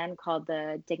plan called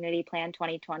the Dignity Plan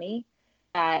 2020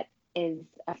 that is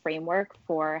a framework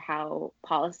for how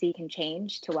policy can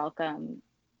change to welcome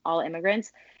all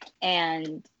immigrants.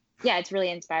 And yeah, it's really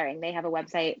inspiring. They have a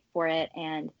website for it,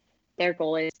 and their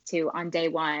goal is to, on day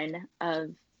one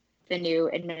of the new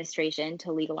administration,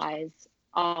 to legalize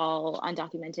all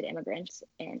undocumented immigrants,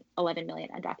 and 11 million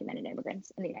undocumented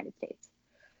immigrants in the United States.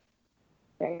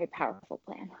 Very powerful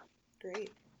plan.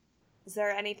 Great. Is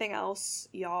there anything else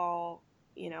y'all,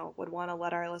 would want to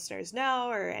let our listeners know,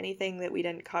 or anything that we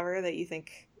didn't cover that you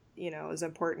think, is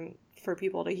important for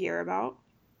people to hear about?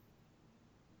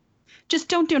 Just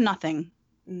don't do nothing.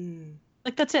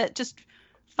 Like, that's it. Just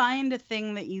find a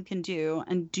thing that you can do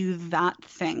and do that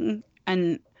thing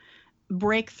and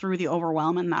break through the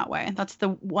overwhelm in that way. That's the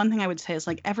one thing I would say is,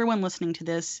 like, everyone listening to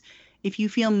this, if you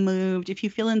feel moved, if you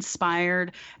feel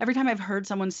inspired, every time I've heard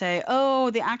someone say,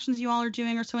 oh, the actions you all are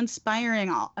doing are so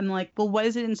inspiring, I'm like, well, what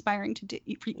is it inspiring to do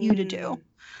for you to do?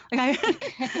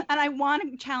 Like, and I want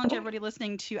to challenge everybody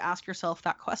listening to ask yourself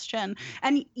that question.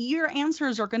 And your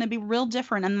answers are going to be real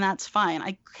different, and that's fine.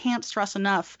 I can't stress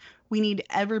enough, we need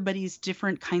everybody's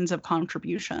different kinds of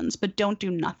contributions, but don't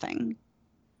do nothing.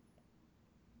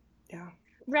 Yeah.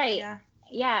 Right.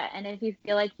 Yeah. And if you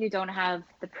feel like you don't have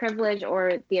the privilege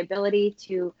or the ability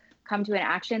to come to an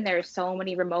action, there are so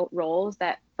many remote roles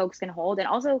that folks can hold, and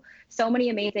also so many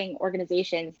amazing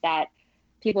organizations that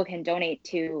people can donate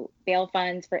to, bail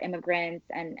funds for immigrants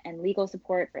and legal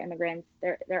support for immigrants.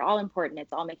 They're all important.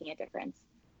 It's all making a difference.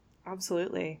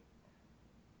 Absolutely.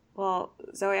 Well,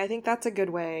 Zoe, I think that's a good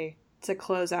way to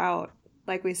close out.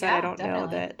 Like we said, Yeah, I don't definitely. know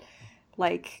that,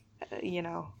 like,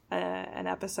 an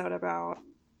episode about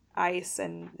ICE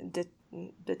and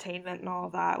detainment and all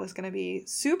of that was going to be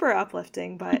super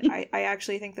uplifting, but I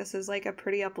actually think this is like a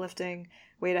pretty uplifting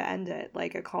way to end it.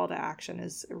 Like, a call to action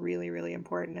is really, really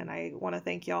important, and I want to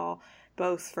thank y'all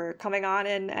both for coming on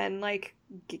and like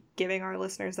giving our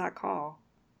listeners that call.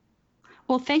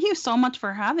 Well, thank you so much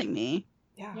for having me.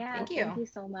 Yeah, Thank you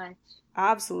so much.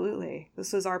 Absolutely.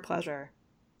 This was our pleasure.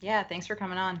 Yeah, thanks for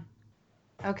coming on.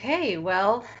 Okay,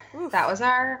 well, Oof. that was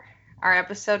our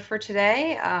episode for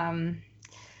today.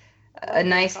 A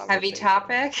nice heavy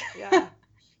topic. Yeah.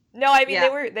 No, I mean,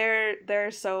 Yeah.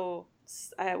 they're so,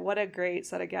 what a great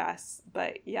set of guests.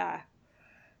 But yeah,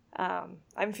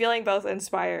 I'm feeling both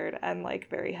inspired and like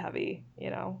very heavy,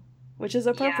 which is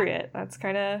appropriate. That's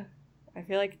kind of, I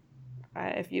feel like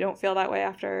if you don't feel that way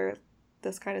after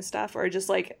this kind of stuff, or just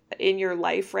like in your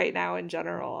life right now in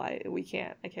general, I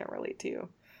can't relate to you.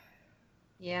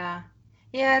 Yeah.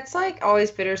 Yeah, it's like always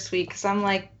bittersweet because I'm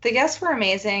like, the guests were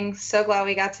amazing. So glad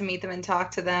we got to meet them and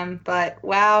talk to them. But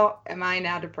wow, am I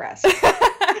now depressed?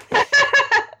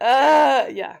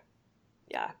 Yeah.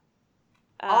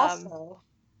 Also,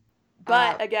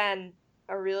 but again,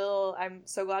 I'm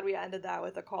so glad we ended that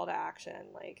with a call to action.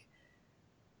 Like,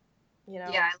 yeah,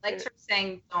 I liked her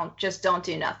saying, don't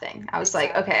do nothing. I was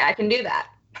Exactly. like, okay, I can do that.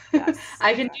 Yes,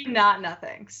 I can do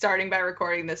nothing, starting by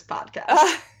recording this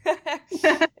podcast.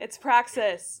 It's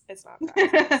praxis. It's not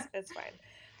praxis. It's fine.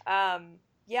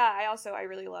 Yeah, I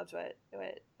really loved what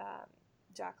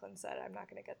Jacqueline said. I'm not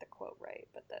going to get the quote right,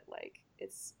 but that like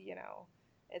it's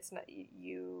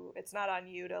it's not on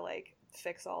you to like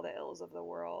fix all the ills of the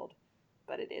world,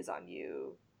 but it is on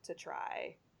you to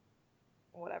try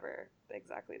whatever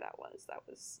exactly that was. That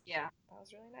was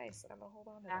really nice, and I'm gonna hold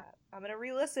on to that. I'm gonna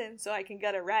re-listen so I can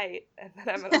get it right, and then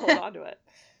I'm gonna hold on to it.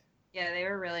 Yeah, they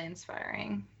were really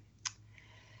inspiring.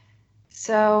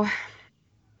 So,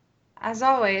 as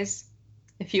always,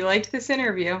 if you liked this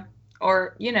interview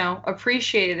or,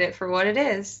 appreciated it for what it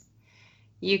is,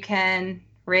 you can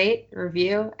rate,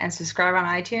 review, and subscribe on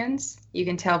iTunes. You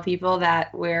can tell people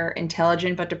that we're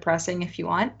intelligent but depressing if you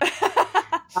want.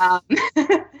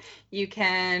 You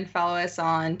can follow us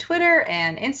on Twitter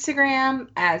and Instagram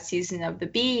at Season of the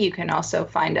Bee. You can also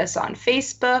find us on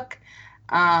Facebook.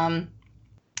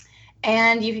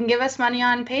 And you can give us money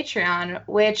on Patreon,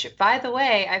 which, by the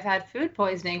way, I've had food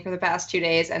poisoning for the past 2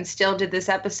 days and still did this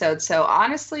episode. So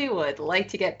honestly, would like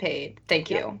to get paid. Thank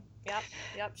you. Yep.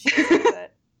 She deserves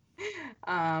it.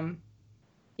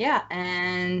 Yeah.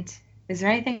 And is there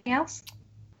anything else?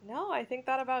 No, I think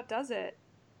that about does it.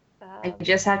 I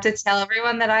just have to tell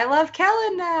everyone that I love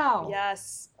Kellen now.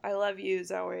 Yes, I love you,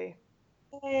 Zoe.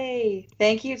 Hey,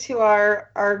 thank you to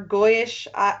our Goyish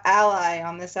ally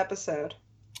on this episode.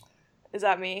 Is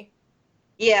that me?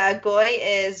 Yeah, Goy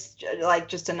is like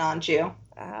just a non-Jew.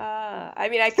 I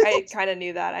mean, I kind of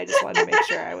knew that. I just wanted to make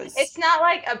sure I was... It's not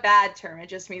like a bad term. It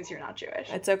just means you're not Jewish.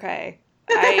 It's okay.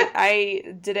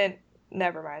 I didn't...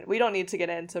 Never mind. We don't need to get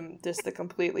into just the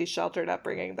completely sheltered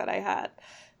upbringing that I had.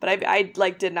 But I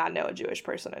like did not know a Jewish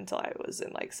person until I was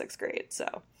in like 6th grade.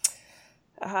 So,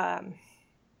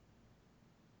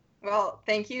 well,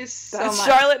 thank you so that's much.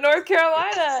 Charlotte, North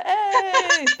Carolina.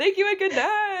 Hey, thank you and good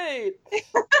night.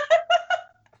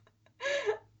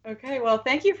 Okay, well,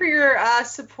 thank you for your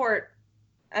support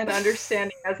and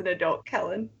understanding as an adult,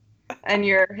 Kellen, and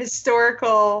your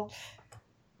historical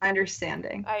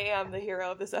understanding. I am the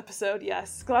hero of this episode.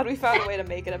 Yes, glad we found a way to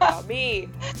make it about me.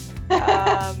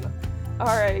 All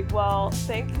right, well,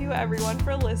 thank you everyone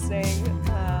for listening.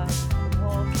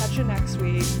 We'll catch you next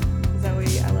week.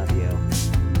 Zoe, I love you.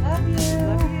 Love you.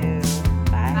 Love you.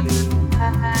 Bye.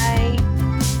 Bye.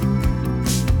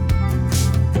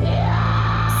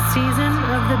 Season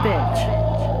of the Bitch.